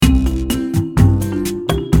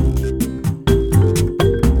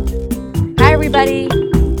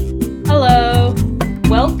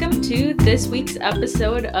this week's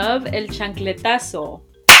episode of El Chancletazo.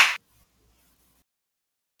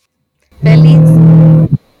 Feliz.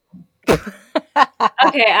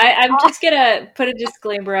 Okay, I'm just gonna put a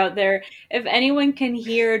disclaimer out there. If anyone can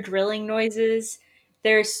hear drilling noises,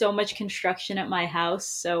 there's so much construction at my house,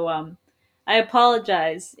 so I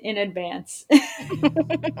apologize in advance.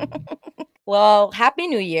 Well, Happy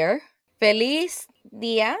New Year. Feliz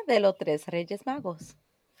Día de los Tres Reyes Magos.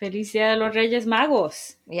 Feliz Día de los Reyes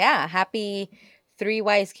Magos. Yeah, happy Three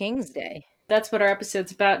Wise Kings Day. That's what our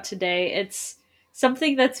episode's about today. It's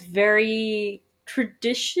something that's very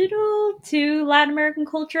traditional to Latin American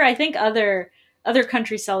culture. I think other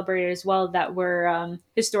countries celebrate it as well that were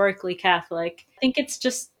historically Catholic. I think it's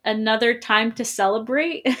just another time to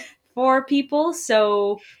celebrate for people.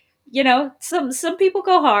 So, some people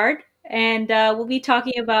go hard, and we'll be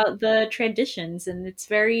talking about the traditions, and it's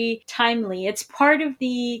very timely. It's part of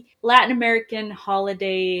the Latin American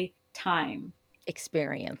holiday time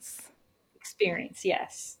Experience. experience.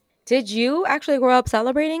 Yes. Did you actually grow up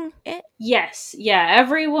celebrating it? Yes. Yeah.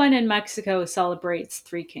 Everyone in Mexico celebrates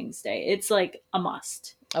Three Kings Day. It's like a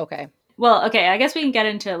must. Okay. Well, okay. I guess we can get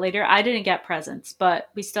into it later. I didn't get presents, but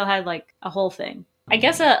we still had like a whole thing. I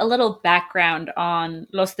guess a little background on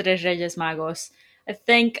Los Tres Reyes Magos. I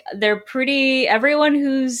think they're pretty. Everyone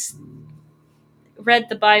who's read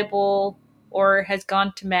the Bible or has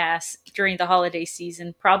gone to Mass during the holiday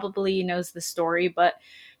season probably knows the story, but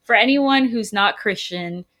for anyone who's not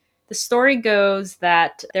Christian, the story goes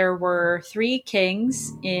that there were three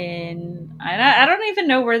kings I don't even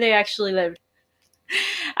know where they actually lived.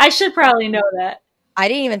 I should probably know that. I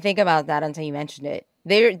didn't even think about that until you mentioned it.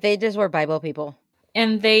 They just were Bible people.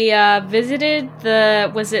 And they visited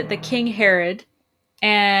the King Herod.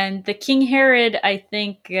 And the King Herod, I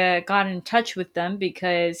think, got in touch with them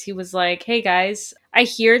because he was like, hey guys, I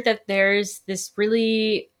hear that there's this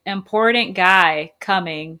really important guy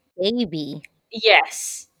coming. Baby.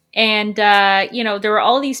 Yes. And, there were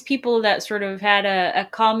all these people that sort of had a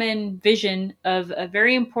common vision of a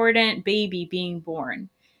very important baby being born.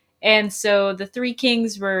 And so the three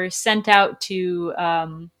kings were sent out to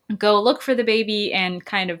go look for the baby and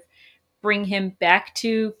kind of bring him back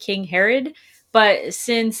to King Herod. But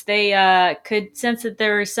since they could sense that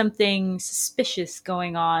there was something suspicious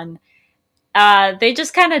going on, they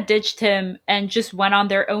just kind of ditched him and just went on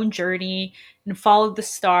their own journey and followed the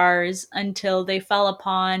stars until they fell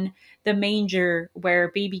upon the manger where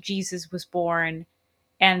baby Jesus was born.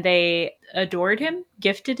 And they adored him,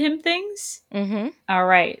 gifted him things. Mm-hmm. All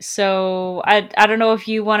right. So I don't know if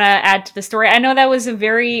you want to add to the story. I know that was a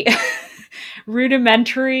very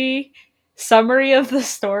rudimentary summary of the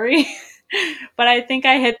story, but I think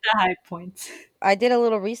I hit the high points. I did a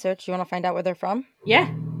little research. You want to find out where they're from?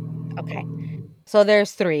 Yeah. Okay. So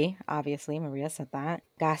there's three, obviously. Maria said that.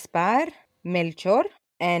 Gaspar, Melchor,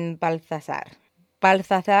 and Balthasar.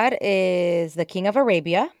 Balthasar is the king of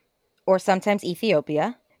Arabia, or sometimes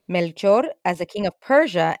Ethiopia. Melchor as the king of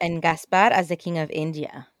Persia, and Gaspar as the king of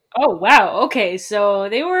India. Oh, wow. Okay. So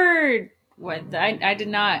they were, what? I did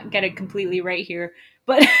not get it completely right here,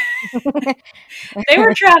 but they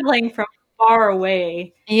were traveling from far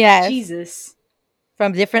away. Yes, Jesus.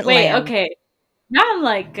 from different Wait, lands. okay. Now I'm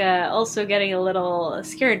like also getting a little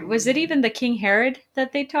scared. Was it even the King Herod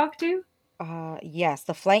that they talked to? Yes,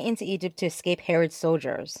 the flight into Egypt to escape Herod's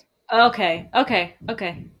soldiers. Okay. All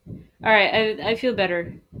right, I feel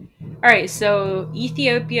better. All right, so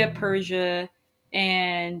Ethiopia, Persia,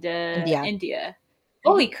 and India. India.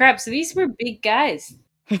 Holy crap! So these were big guys.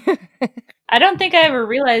 I don't think I ever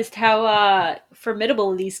realized how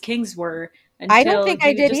formidable these kings were I don't until think I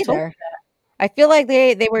you did just told me either. I feel like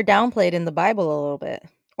they were downplayed in the Bible a little bit.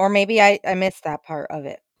 Or maybe I missed that part of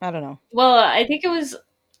it. I don't know. Well, I think it was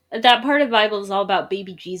that part of the Bible is all about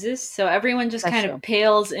baby Jesus, so everyone just That's kind true. of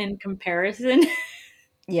pales in comparison.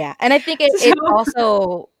 Yeah, and I think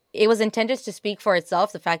So it was intended to speak for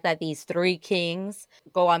itself, the fact that these three kings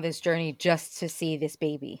go on this journey just to see this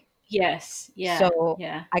baby. yes, yeah, So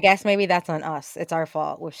yeah, I guess maybe that's on us. It's our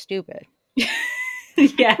fault. We're stupid.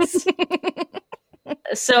 yes.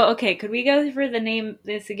 So okay, could we go for the name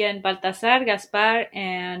this again? Baltasar, Gaspar,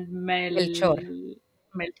 and Melchor.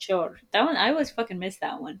 Melchor. That one I always fucking miss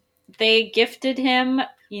that one. They gifted him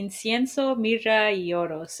incienso, mirra, y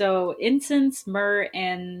oro. So incense, myrrh,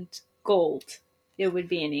 and gold. It would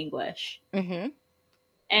be in English. Mm-hmm.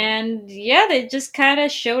 And yeah, they just kind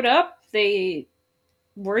of showed up. They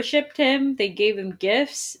worshipped him. They gave him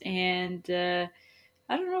gifts, and I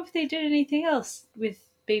don't know if they did anything else with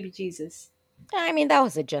baby Jesus. I mean, that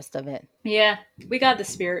was the gist of it. Yeah, we got the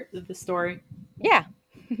spirit of the story. Yeah.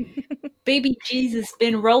 Baby Jesus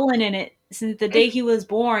been rolling in it. since the day he was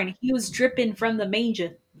born, he was dripping from the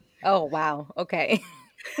manger. Oh, wow. Okay.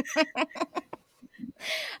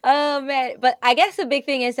 Oh man, but I guess the big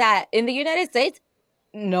thing is that in the United States,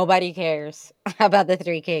 nobody cares about the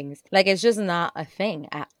Three Kings. Like it's just not a thing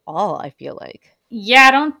at all, I feel like. Yeah,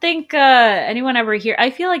 I don't think anyone ever hear. I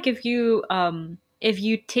feel like if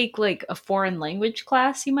you take like a foreign language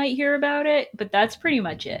class, you might hear about it, but that's pretty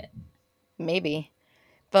much it. Maybe.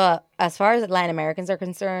 But as far as Latin Americans are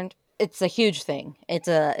concerned, it's a huge thing. It's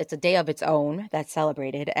a day of its own that's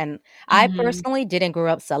celebrated. And I Hmm. personally didn't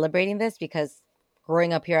grow up celebrating this because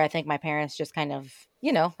growing up here, I think my parents just kind of,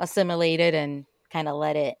 assimilated and kind of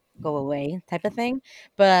let it go away type of thing.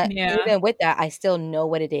 But Yeah. even with that, I still know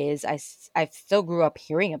what it is. I still grew up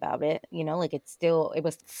hearing about it, like it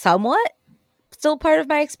was somewhat still part of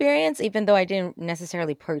my experience, even though I didn't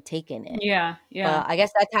necessarily partake in it. Yeah. Yeah. But I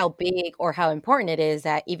guess that's how big or how important it is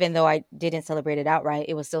that even though I didn't celebrate it outright,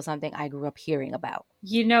 it was still something I grew up hearing about.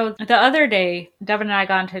 You know, the other day, Devin and I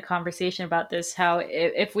got into a conversation about this how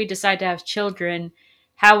if we decide to have children,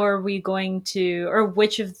 how are we going to, or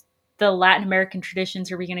which of the Latin American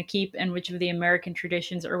traditions are we going to keep and which of the American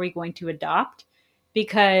traditions are we going to adopt?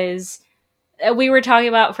 Because we were talking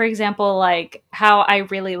about, for example, like how I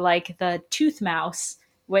really like the tooth mouse,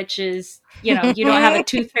 which is, you know, you don't have a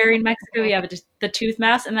tooth fairy in Mexico, you have the tooth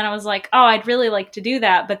mouse. And then I was like, oh, I'd really like to do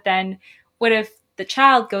that. But then what if the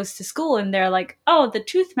child goes to school and they're like, oh, the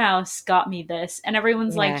tooth mouse got me this? And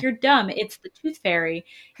everyone's like, Yeah. you're dumb. It's the tooth fairy.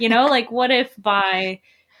 You know, like what if by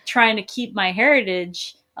trying to keep my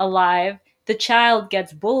heritage alive, the child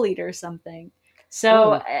gets bullied or something?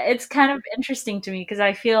 So Ooh. it's kind of interesting to me because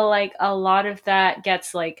I feel like a lot of that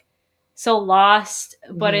gets like so lost.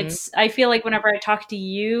 But Hmm. it's, I feel like whenever I talk to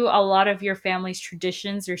you, a lot of your family's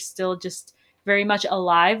traditions are still just very much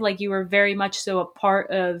alive. Like you were very much so a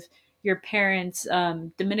part of your parents'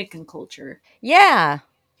 Dominican culture. Yeah.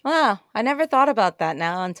 Wow. I never thought about that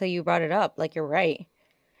now until you brought it up. Like you're right.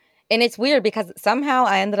 And it's weird because somehow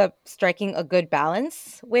I ended up striking a good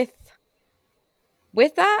balance with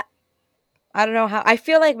that. I don't know how. I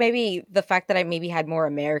feel like maybe the fact that I maybe had more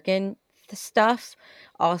American stuff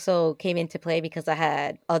also came into play because I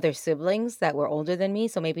had other siblings that were older than me.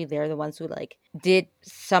 So maybe they're the ones who like did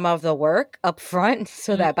some of the work up front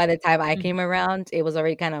so that by the time I came Mm-hmm. around, it was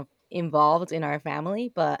already kind of involved in our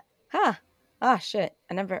family. But, huh. Ah, shit.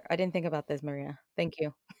 I didn't think about this, Maria. Thank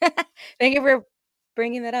you. Thank you for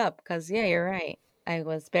bringing that up because, yeah, you're right. I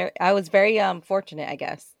was very fortunate, I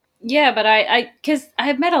guess. Yeah, but because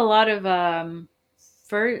I've met a lot of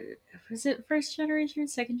first, was it first generation,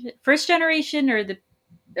 first generation, or the,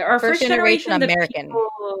 or First first generation generation, the American.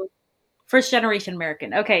 people. First generation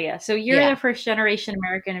American. Okay, yeah. So you're Yeah. the first generation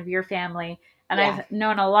American of your family, and Yeah. I've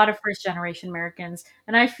known a lot of first generation Americans,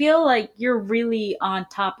 and I feel like you're really on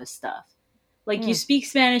top of stuff. Like you Mm. speak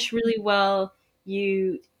Spanish really well.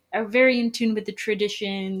 You are very in tune with the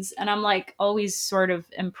traditions, and I'm like always sort of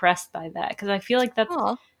impressed by that because I feel like that's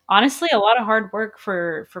Oh, honestly a lot of hard work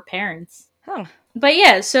for parents. huh. But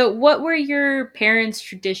yeah, so what were your parents'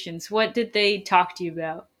 traditions? What did they talk to you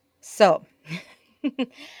about? So,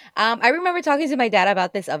 I remember talking to my dad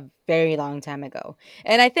about this a very long time ago.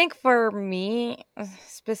 And I think for me,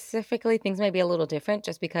 specifically, things may be a little different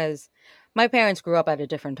just because my parents grew up at a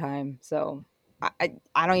different time. So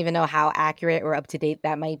I don't even know how accurate or up to date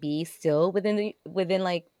that might be still within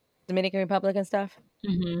like Dominican Republic and stuff.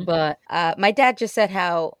 Mm-hmm. But, my dad just said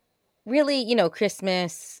how really,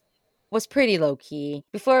 Christmas was pretty low key.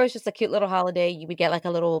 Before it was just a cute little holiday, you would get like a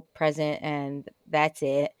little present and that's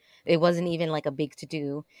it. It wasn't even like a big to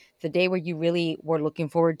do. The day where you really were looking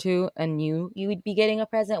forward to and knew you would be getting a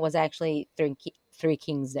present was actually Three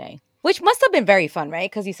Kings Day. Which must have been very fun,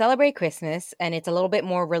 right? Because you celebrate Christmas and it's a little bit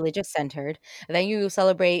more religious centered. Then you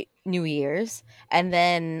celebrate New Year's, and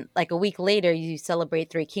then, like, a week later, you celebrate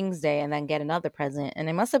Three Kings Day and then get another present, and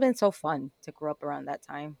it must have been so fun to grow up around that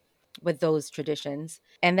time with those traditions.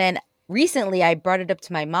 And then recently, I brought it up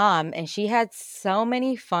to my mom, and she had so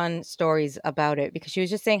many fun stories about it because she was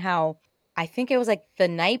just saying how I think it was, like,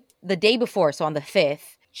 the day before, so on the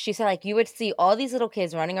 5th, she said, like, you would see all these little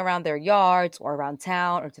kids running around their yards or around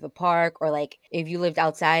town or to the park, or, like, if you lived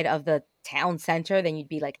outside of the town center, then you'd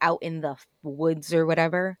be, like, out in the woods or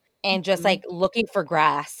whatever and just, Mm-hmm. like, looking for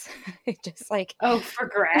grass. Just, like Oh, for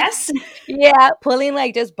grass? yeah, pulling,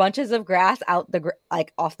 like, just bunches of grass out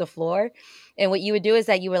like, off the floor, and what you would do is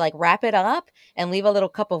that you would, like, wrap it up and leave a little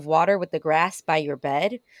cup of water with the grass by your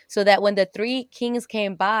bed, so that when the 3 kings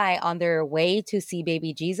came by on their way to see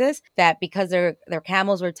baby Jesus, that because their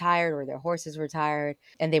camels were tired or their horses were tired,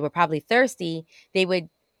 and they were probably thirsty, they would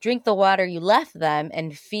drink the water you left them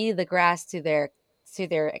and feed the grass to their to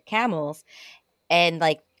their camels and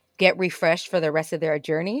like get refreshed for the rest of their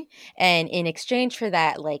journey. And in exchange for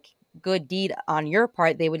that, like good deed on your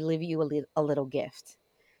part, they would leave you a little gift.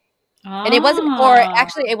 And it wasn't, or Ah,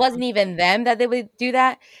 actually, it wasn't even them that they would do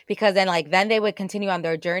that because then they would continue on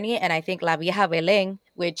their journey. And I think La Vieja Belén,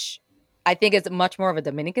 which I think is much more of a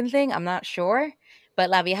Dominican thing, I'm not sure, but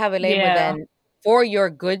La Vieja Belén would yeah. then, for your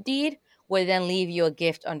good deed, would then leave you a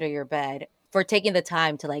gift under your bed for taking the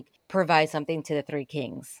time to like provide something to the three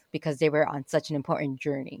kings because they were on such an important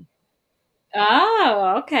journey.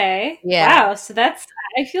 Oh, okay. Yeah. Wow. So that's,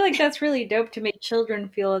 I feel like that's really dope to make children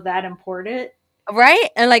feel that important. Right?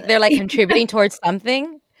 And like they're like contributing towards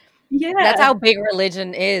something. That's how Yeah, big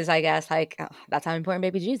religion is, I guess. Like that's how important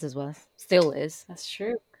baby Jesus was. Still is. that's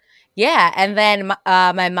true. Yeah, and then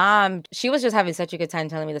my mom, she was just having such a good time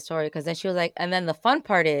telling me the story because then she was like, and then the fun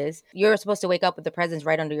part is you're supposed to wake up with the presents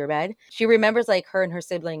right under your bed. She remembers like her and her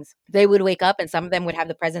siblings, they would wake up and some of them would have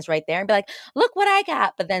the presents right there and be like, look what I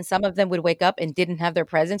got. But then some of them would wake up and didn't have their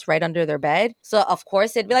presents right under their bed. So of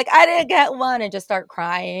course they'd be like, I didn't get one and just start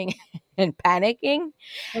crying and panicking.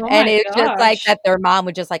 Oh And my it's just like gosh. that their mom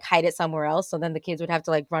would just like hide it somewhere else. So then the kids would have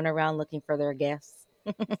to like run around looking for their gifts.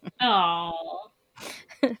 Oh.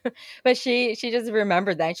 But she just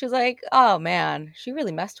remembered that. She was like, "Oh man, she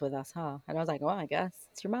really messed with us, huh?" And I was like, "Well, I guess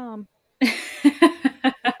it's your mom."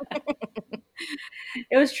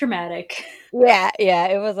 It was traumatic. Yeah, yeah.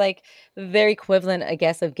 It was like very equivalent, I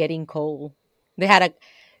guess, of getting coal. They had a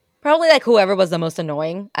probably like whoever was the most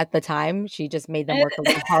annoying at the time. She just made them work a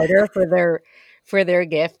little harder for their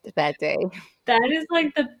gift that day. That is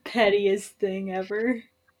like the pettiest thing ever.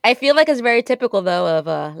 I feel like it's very typical though of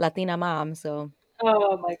a Latina mom. So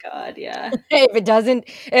Oh my god, yeah. if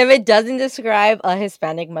it doesn't describe a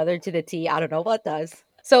Hispanic mother to the T, I don't know what does.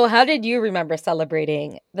 So how did you remember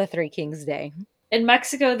celebrating the Three Kings Day? In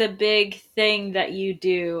Mexico, the big thing that you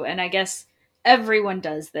do, and I guess everyone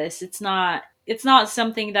does this, it's not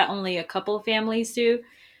something that only a couple of families do.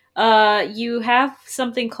 You have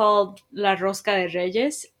something called La Rosca de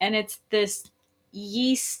Reyes, and it's this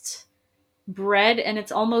yeast bread, and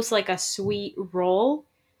it's almost like a sweet roll,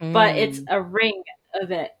 but it's Mm, a ring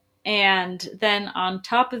of it. And then on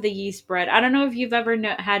top of the yeast bread, I don't know if you've ever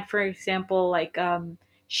had, for example, like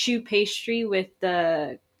choux pastry with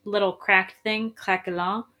the little cracked thing,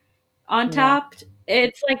 craquelin, on no. top.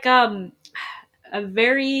 It's like a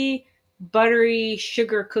very buttery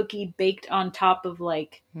sugar cookie baked on top of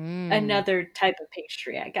like Mm, another type of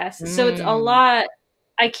pastry, I guess. So it's a mm. lot.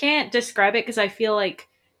 I can't describe it because I feel like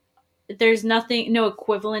there's nothing, no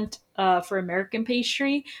equivalent for American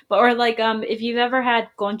pastry, but or like if you've ever had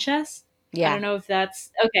conchas, I Yeah. don't know if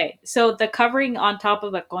that's okay. So the covering on top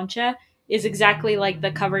of a concha is exactly like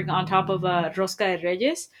the covering on top of a rosca de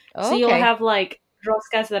reyes. So Oh, you'll okay. have like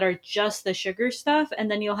roscas that are just the sugar stuff, and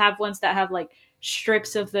then you'll have ones that have like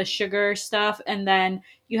strips of the sugar stuff, and then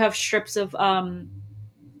you have strips of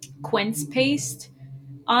quince paste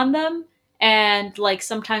on them, and like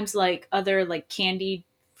sometimes like other like candied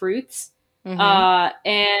fruits. Mm-hmm.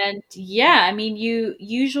 And yeah, I mean, you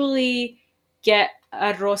usually get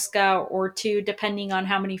a rosca or two depending on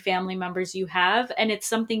how many family members you have, and it's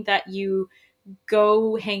something that you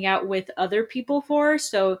go hang out with other people for.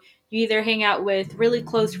 So you either hang out with really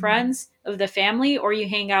close friends of the family or you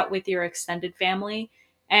hang out with your extended family,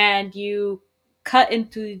 and you cut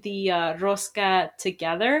into the rosca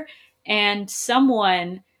together, and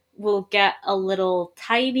someone will get a little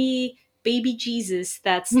tiny baby Jesus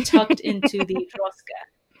that's tucked into the rosca.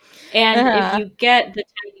 And if Uh-huh. you get the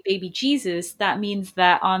tiny baby Jesus, that means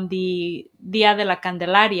that on the Dia de la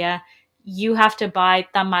Candelaria, you have to buy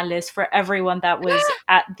tamales for everyone that was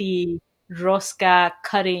at the rosca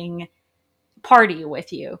cutting party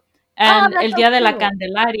with you. Oh, And that's El so Dia de la cute.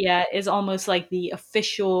 Candelaria is almost like the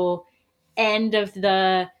official end of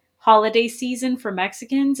the holiday season for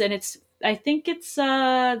Mexicans, and it's, I think it's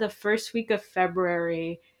the first week of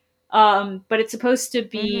February. But it's supposed to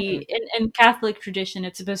Mm. be in Catholic tradition.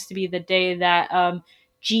 It's supposed to be the day that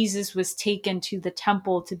Jesus was taken to the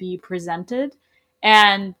temple to be presented.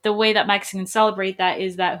 And the way that Mexicans celebrate that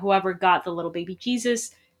is that whoever got the little baby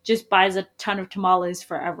Jesus just buys a ton of tamales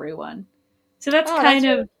for everyone. So that's Oh, that's kind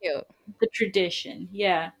really of cute. the tradition.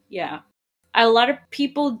 Yeah, yeah. A lot of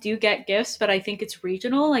people do get gifts, but I think it's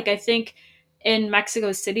regional. Like I think in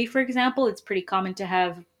Mexico City, for example, it's pretty common to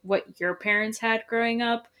have what your parents had growing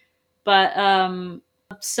up, but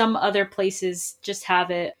some other places just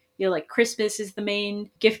have it. You know, like Christmas is the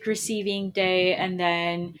main gift receiving day, and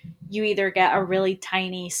then you either get a really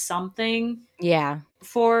tiny something Yeah.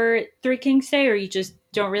 for Three Kings Day, or you just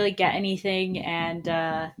don't really get anything,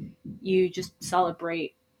 and you just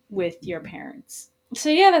celebrate with your parents. So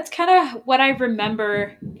yeah, that's kind of what I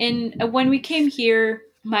remember. And when we came here,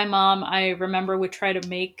 my mom, I remember, would try to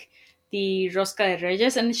make the rosca de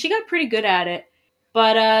reyes, and she got pretty good at it.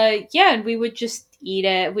 But yeah, and we would just eat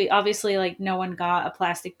it. We obviously, like, no one got a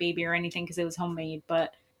plastic baby or anything because it was homemade,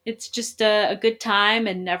 but it's just a good time,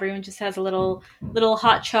 and everyone just has a little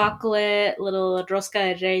hot chocolate, little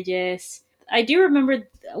rosca de reyes. I do remember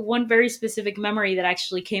one very specific memory that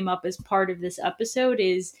actually came up as part of this episode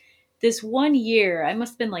is this one year, I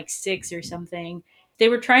must have been like 6 or something. They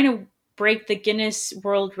were trying to break the Guinness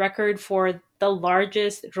World Record for the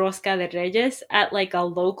largest rosca de reyes at like a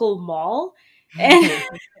local mall. And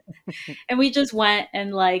and we just went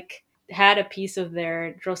and like had a piece of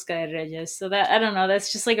their rosca de reyes. So that, I don't know,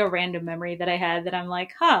 that's just like a random memory that I had that I'm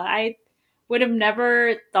like, huh, I would have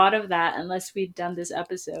never thought of that unless we'd done this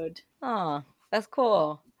episode. Oh, that's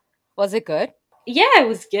cool. Was it good? Yeah, it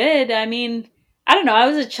was good. I mean, I don't know. I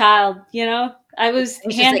was a child, you know? I was It's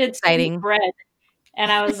just like handed sweet exciting. bread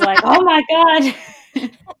and I was like, "Oh my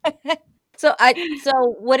god." So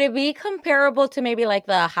would it be comparable to maybe like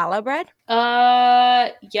the challah bread?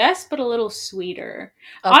 Yes, but a little sweeter.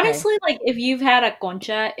 Okay. Honestly, like if you've had a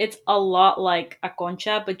concha, it's a lot like a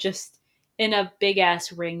concha, but just in a big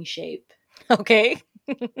ass ring shape. Okay.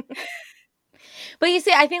 But you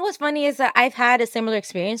see, I think what's funny is that I've had a similar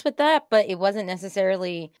experience with that, but it wasn't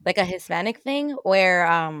necessarily like a Hispanic thing where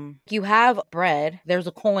you have bread, there's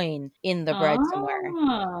a coin in the bread somewhere.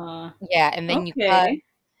 Ah, Yeah, and then you cut okay.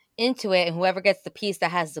 into it and whoever gets the piece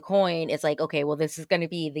that has the coin is like, okay, well this is going to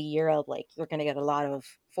be the year of like you're going to get a lot of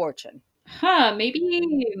fortune. Huh,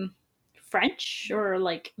 maybe French, or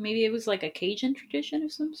like maybe it was like a Cajun tradition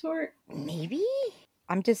of some sort. Maybe?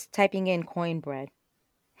 I'm just typing in coin bread.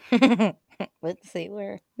 Let's see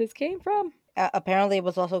where this came from. Apparently, it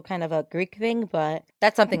was also kind of a Greek thing, but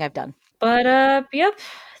that's something I've done. But yep,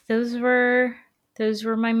 those were those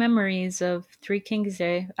were my memories of Three Kings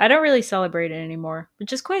Day. I don't really celebrate it anymore,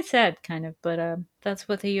 which is quite sad, kind of. But that's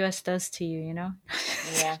what the U.S. does to you, you know.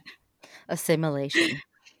 Yeah, assimilation.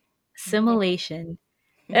 Assimilation.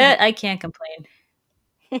 I can't complain.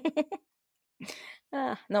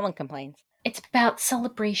 No one complains. It's about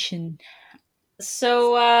celebration.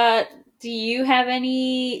 So, do you have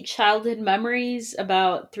any childhood memories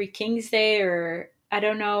about Three Kings Day, or I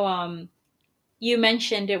don't know? You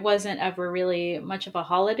mentioned it wasn't ever really much of a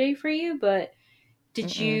holiday for you, but did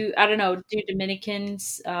Mm-mm. you, I don't know, do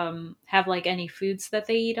Dominicans have like any foods that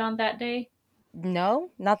they eat on that day? No,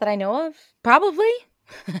 not that I know of. Probably.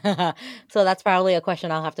 So that's probably a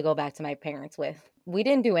question I'll have to go back to my parents with. We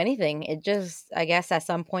didn't do anything. It just, I guess at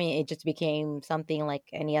some point, it just became something like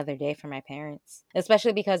any other day for my parents,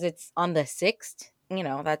 especially because it's on the 6th. You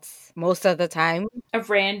know, that's most of the time. Of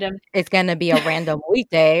random. It's going to be a random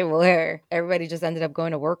weekday where everybody just ended up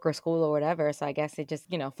going to work or school or whatever. So I guess it just,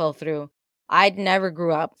 fell through. I never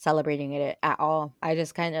grew up celebrating it at all. I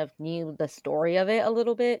just kind of knew the story of it a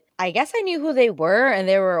little bit. I guess I knew who they were and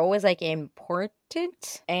they were always like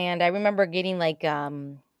important. And I remember getting like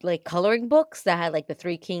coloring books that had like the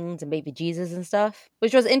three kings and baby Jesus and stuff,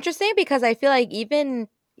 which was interesting because I feel like even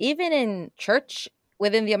in church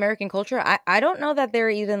within the American culture, I don't know that they're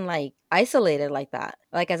even like isolated like that,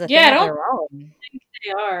 like as a Yeah, thing I of don't their own. think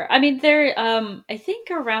they are. I mean, they're, I think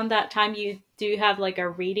around that time you do have like a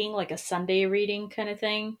reading, like a Sunday reading kind of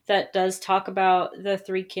thing that does talk about the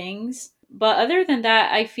Three Kings. But other than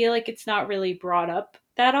that, I feel like it's not really brought up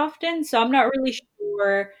that often. So I'm not really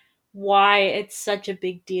sure why it's such a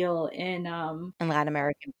big deal in, In Latin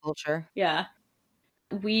American culture. yeah.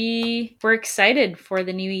 We were excited for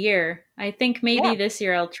the new year. I think maybe Yeah. this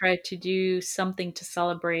year I'll try to do something to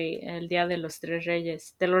celebrate El Día de los Tres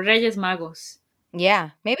Reyes, de los Reyes Magos. Yeah.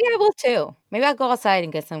 Maybe I will too. Maybe I'll go outside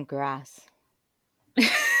and get some grass and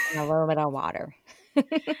a little bit of water.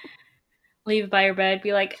 Leave by your bed,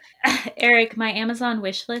 be like, Eric, my Amazon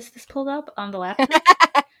wish list is pulled up on the laptop.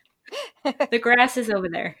 The grass is over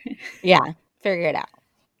there. Yeah. Figure it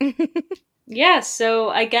out. Yeah, so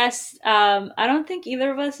I guess I don't think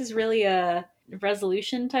either of us is really a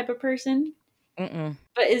resolution type of person. Mm-mm.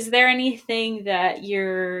 But is there anything that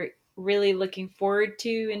you're really looking forward to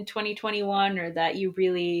in 2021, or that you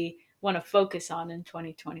really want to focus on in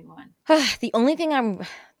 2021? The only thing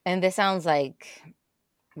and this sounds like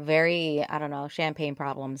very, I don't know, champagne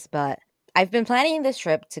problems, but I've been planning this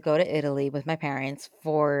trip to go to Italy with my parents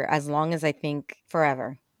for as long as I think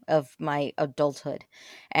forever of my adulthood.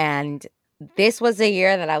 And this was the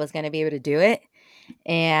year that I was going to be able to do it.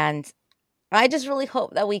 And I just really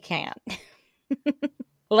hope that we can.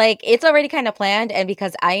 Like, it's already kind of planned. And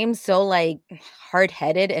because I am so like hard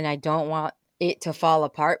headed and I don't want it to fall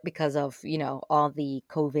apart because of, all the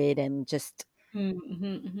COVID and just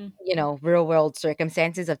Mm-hmm. real world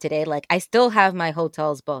circumstances of today, like I still have my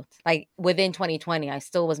hotels booked. Like within 2020, I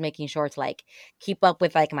still was making sure to like keep up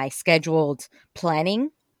with like my scheduled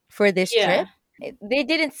planning for this trip. Yeah.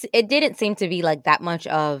 It didn't seem to be like that much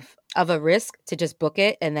of a risk to just book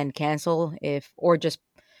it and then cancel if or just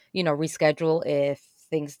reschedule if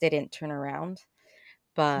things didn't turn around.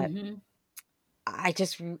 But Mm-hmm. I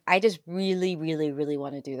just really really really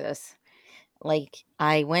want to do this. Like,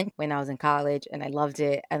 I went when I was in college and I loved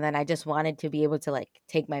it, and then I just wanted to be able to, like,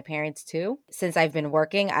 take my parents too. Since I've been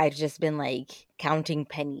working, I've just been, like, counting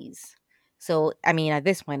pennies. So, I mean, at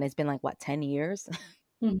this point, it's been, like, what, 10 years?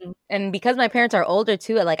 Mm-hmm. And because my parents are older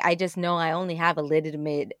too, like, I just know I only have a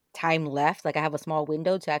legitimate time left. Like, I have a small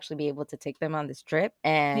window to actually be able to take them on this trip,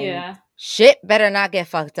 and Yeah. shit better not get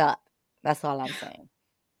fucked up. That's all I'm saying.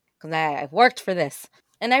 Because I've worked for this,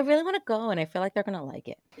 and I really wanna go, and I feel like they're gonna like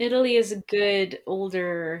it. Italy is a good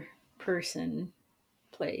older person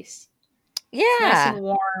place. It's nice Yeah. and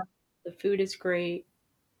warm. The food is great.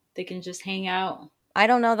 They can just hang out. I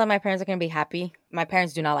don't know that my parents are gonna be happy. My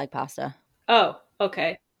parents do not like pasta. Oh,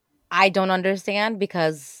 okay. I don't understand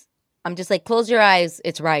because I'm just like, close your eyes,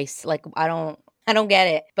 it's rice. Like I don't get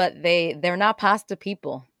it. But they're not pasta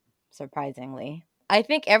people, surprisingly. I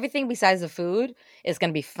think everything besides the food is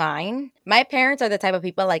gonna be fine. My parents are the type of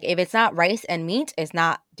people like if it's not rice and meat, it's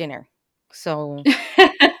not dinner. So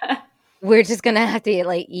we're just gonna have to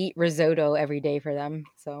like eat risotto every day for them.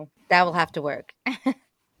 So that will have to work.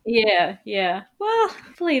 Yeah, yeah. Well,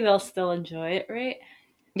 hopefully they'll still enjoy it, right?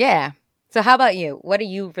 Yeah. So how about you? What are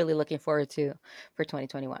you really looking forward to for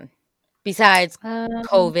 2021? Besides Um,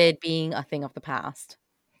 COVID being a thing of the past.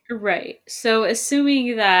 right. So,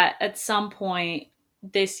 assuming that at some point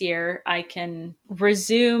this year I can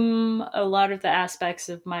resume a lot of the aspects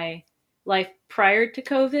of my life prior to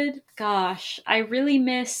COVID, gosh, I really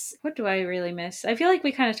miss what do I really miss? I feel like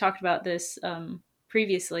we kind of talked about this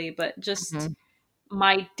previously, but just Mhm.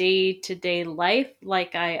 my day to day life.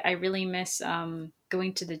 Like I really miss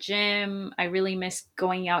going to the gym. I really miss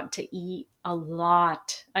going out to eat a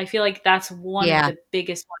lot. I feel like that's one of Yeah. the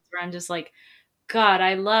biggest ones where I'm just like, God,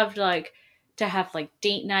 I loved like to have like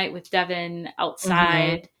date night with Devin Mhm.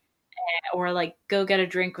 outside or like go get a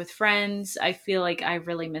drink with friends. I feel like I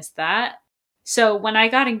really missed that. So when I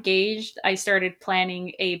got engaged, I started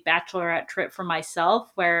planning a bachelorette trip for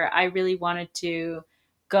myself where I really wanted to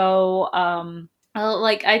go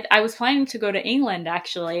like I was planning to go to England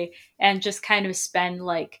actually and just kind of spend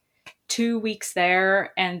like 2 weeks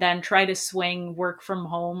there and then try to swing work from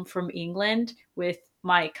home from England with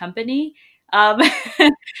my company.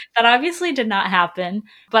 That obviously did not happen,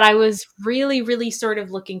 but I was really, really sort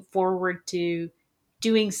of looking forward to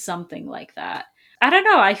doing something like that. I don't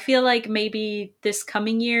know. I feel like maybe this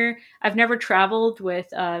coming year, I've never traveled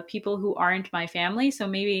with people who aren't my family, so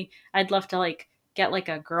maybe I'd love to like get like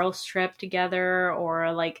a girls trip together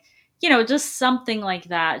or like just something like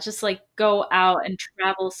that. Just like go out and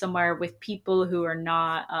travel somewhere with people who are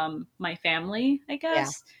not my family, I Yeah.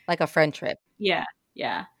 guess. Like a friend trip. Yeah,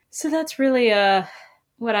 yeah. So that's really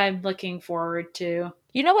what I'm looking forward to.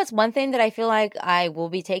 You know what's one thing that I feel like I will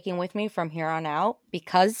be taking with me from here on out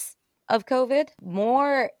because of COVID?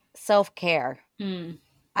 More self-care. Hmm.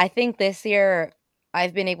 I think this year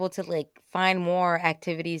I've been able to like find more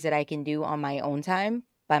activities that I can do on my own time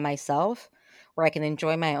by myself where I can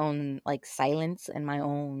enjoy my own like silence and my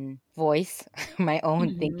own voice, my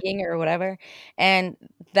own Hmm. thinking or whatever. And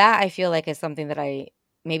that I feel like is something that I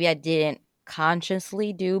didn't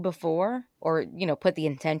consciously do before or put the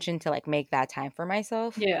intention to like make that time for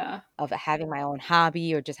myself Yeah. of having my own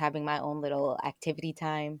hobby or just having my own little activity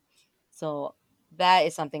time. So that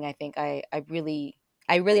is something I think I really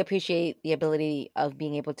appreciate the ability of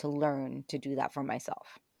being able to learn to do that for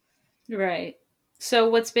myself. Right. So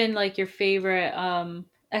what's been like your favorite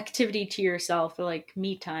activity to yourself or like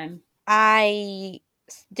me time?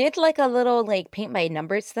 Did like a little like paint by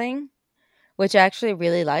numbers thing, which I actually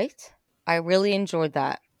really liked. I really enjoyed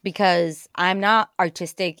that because I'm not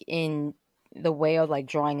artistic in the way of like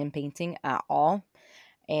drawing and painting at all.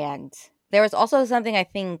 And there was also something I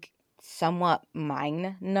think somewhat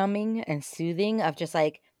mind numbing and soothing of just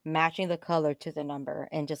like matching the color to the number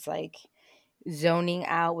and just like zoning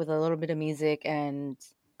out with a little bit of music and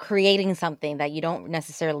creating something that you don't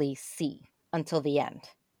necessarily see until the end.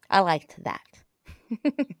 I liked that.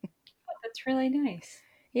 Oh, that's really nice.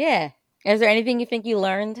 Yeah. Is there anything you think you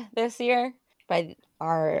learned this year by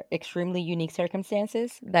our extremely unique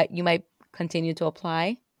circumstances that you might continue to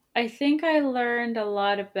apply? I think I learned a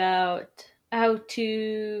lot about how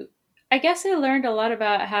to I guess I learned a lot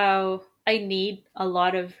about how I need a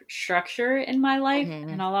lot of structure in my life Mm-hmm.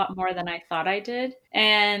 and a lot more than I thought I did.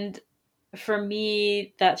 And for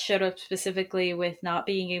me, that showed up specifically with not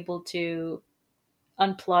being able to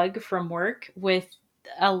unplug from work with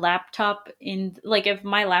a laptop in, like, if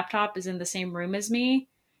my laptop is in the same room as me,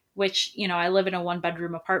 which, I live in a one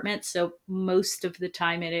bedroom apartment, so most of the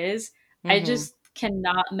time it is, I Mm-hmm. just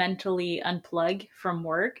cannot mentally unplug from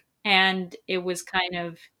work, and it was kind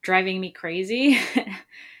of driving me crazy.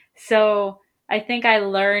 So I think I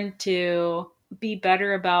learned to be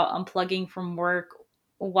better about unplugging from work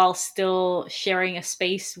while still sharing a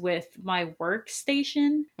space with my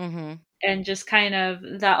workstation. Mm-hmm. And just kind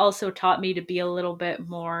of that also taught me to be a little bit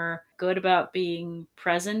more good about being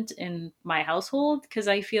present in my household, because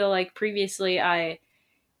I feel like previously I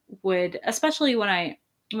would, especially when I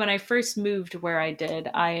first moved where I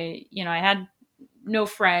did, I had no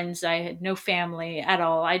friends, I had no family at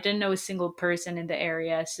all. I didn't know a single person in the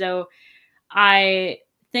area. So I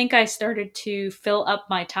think I started to fill up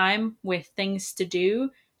my time with things to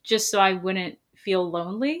do just so I wouldn't feel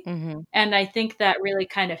lonely. Mm-hmm. And I think that really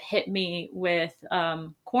kind of hit me with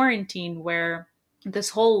quarantine, where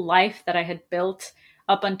this whole life that I had built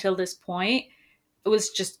up until this point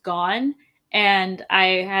was just gone. And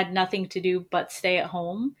I had nothing to do but stay at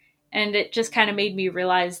home. And it just kind of made me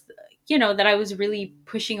realize, that I was really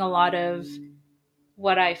pushing a lot of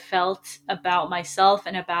what I felt about myself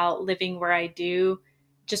and about living where I do,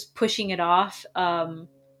 just pushing it off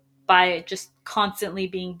by just constantly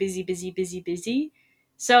being busy, busy, busy, busy.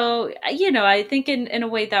 So, I think in a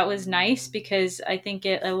way that was nice, because I think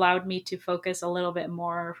it allowed me to focus a little bit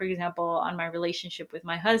more, for example, on my relationship with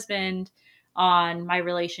my husband, on my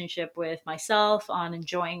relationship with myself, on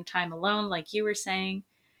enjoying time alone, like you were saying.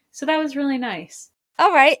 So that was really nice.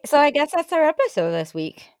 All right. So I guess that's our episode this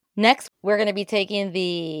week. Next, we're going to be taking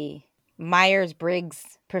the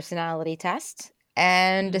Myers-Briggs personality test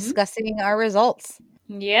and Hmm. discussing our results.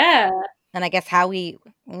 Yeah. And I guess how we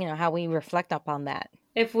reflect upon that.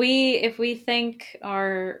 If we think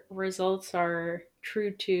our results are true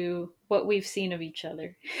to what we've seen of each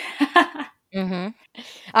other. Mm-hmm.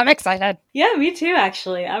 I'm excited. Yeah, me too,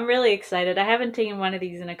 actually. I'm really excited. I haven't taken one of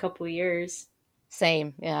these in a couple years.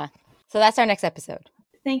 Same. Yeah. So that's our next episode.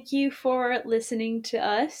 Thank you for listening to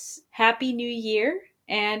us. Happy New Year.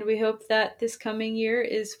 And we hope that this coming year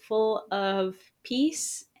is full of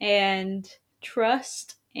peace and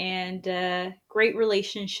trust and great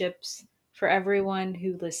relationships for everyone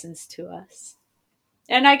who listens to us.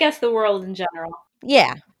 And I guess the world in general.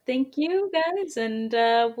 Yeah. Thank you guys, and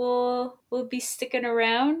we'll be sticking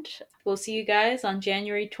around. We'll see you guys on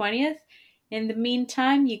January 20th. In the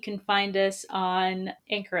meantime, you can find us on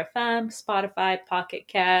Anchor FM, Spotify, Pocket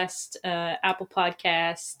Cast, Apple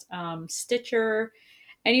Podcast, Stitcher,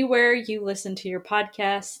 anywhere you listen to your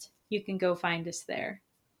podcast. You can go find us there.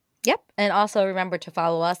 Yep. And also remember to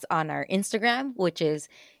follow us on our Instagram, which is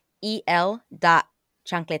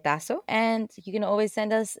el.chancletazo. And you can always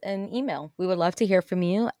send us an email. We would love to hear from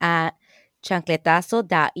you at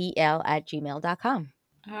chancletazo.el@gmail.com.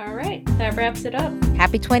 All right, that wraps it up.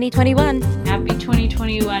 Happy 2021. Happy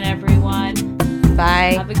 2021, everyone.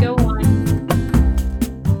 Bye. Have a good one.